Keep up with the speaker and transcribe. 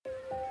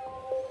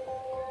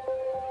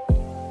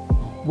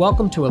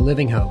Welcome to A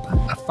Living Hope,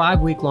 a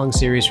 5-week-long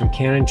series from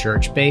Canon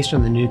Church based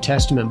on the New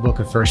Testament book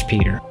of 1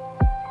 Peter.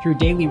 Through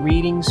daily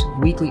readings,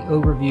 weekly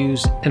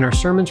overviews, and our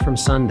sermons from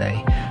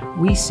Sunday,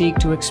 we seek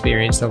to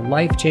experience the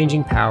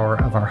life-changing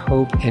power of our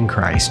hope in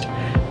Christ.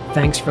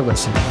 Thanks for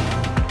listening.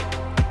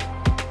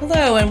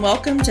 Hello, and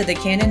welcome to the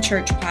Canon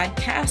Church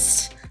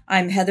podcast.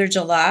 I'm Heather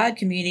Jalad,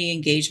 Community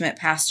Engagement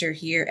Pastor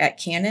here at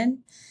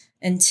Canon,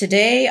 and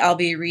today I'll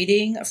be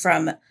reading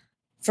from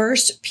 1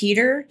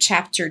 Peter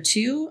chapter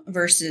 2,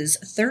 verses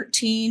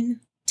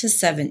 13 to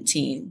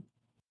 17.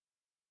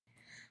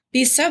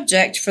 Be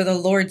subject for the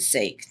Lord's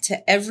sake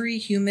to every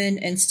human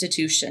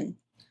institution,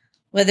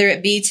 whether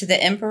it be to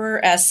the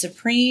emperor as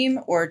supreme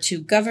or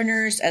to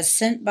governors as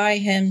sent by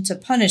him to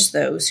punish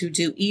those who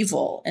do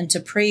evil and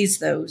to praise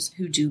those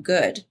who do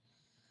good.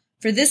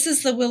 For this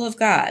is the will of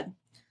God,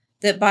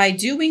 that by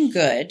doing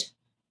good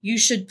you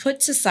should put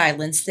to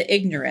silence the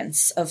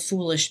ignorance of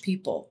foolish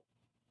people.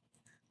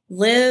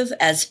 Live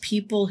as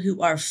people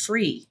who are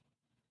free,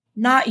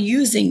 not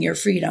using your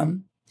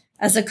freedom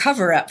as a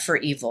cover-up for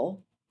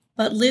evil,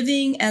 but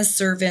living as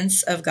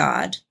servants of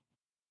God.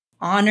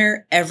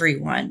 Honor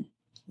everyone.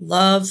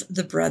 Love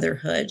the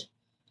brotherhood.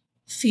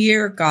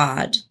 Fear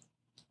God.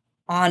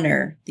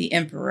 Honor the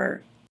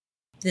emperor.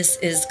 This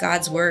is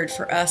God's word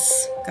for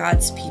us,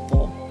 God's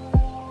people.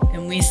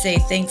 And we say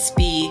thanks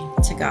be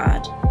to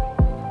God.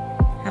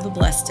 Have a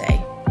blessed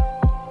day.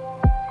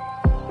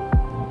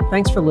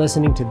 Thanks for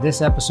listening to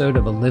this episode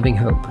of A Living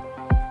Hope.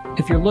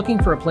 If you're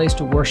looking for a place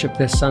to worship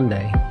this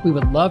Sunday, we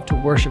would love to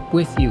worship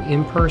with you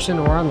in person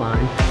or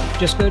online.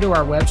 Just go to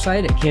our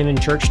website at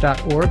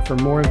canonchurch.org for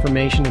more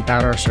information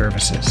about our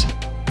services.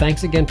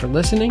 Thanks again for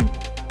listening.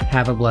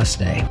 Have a blessed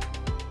day.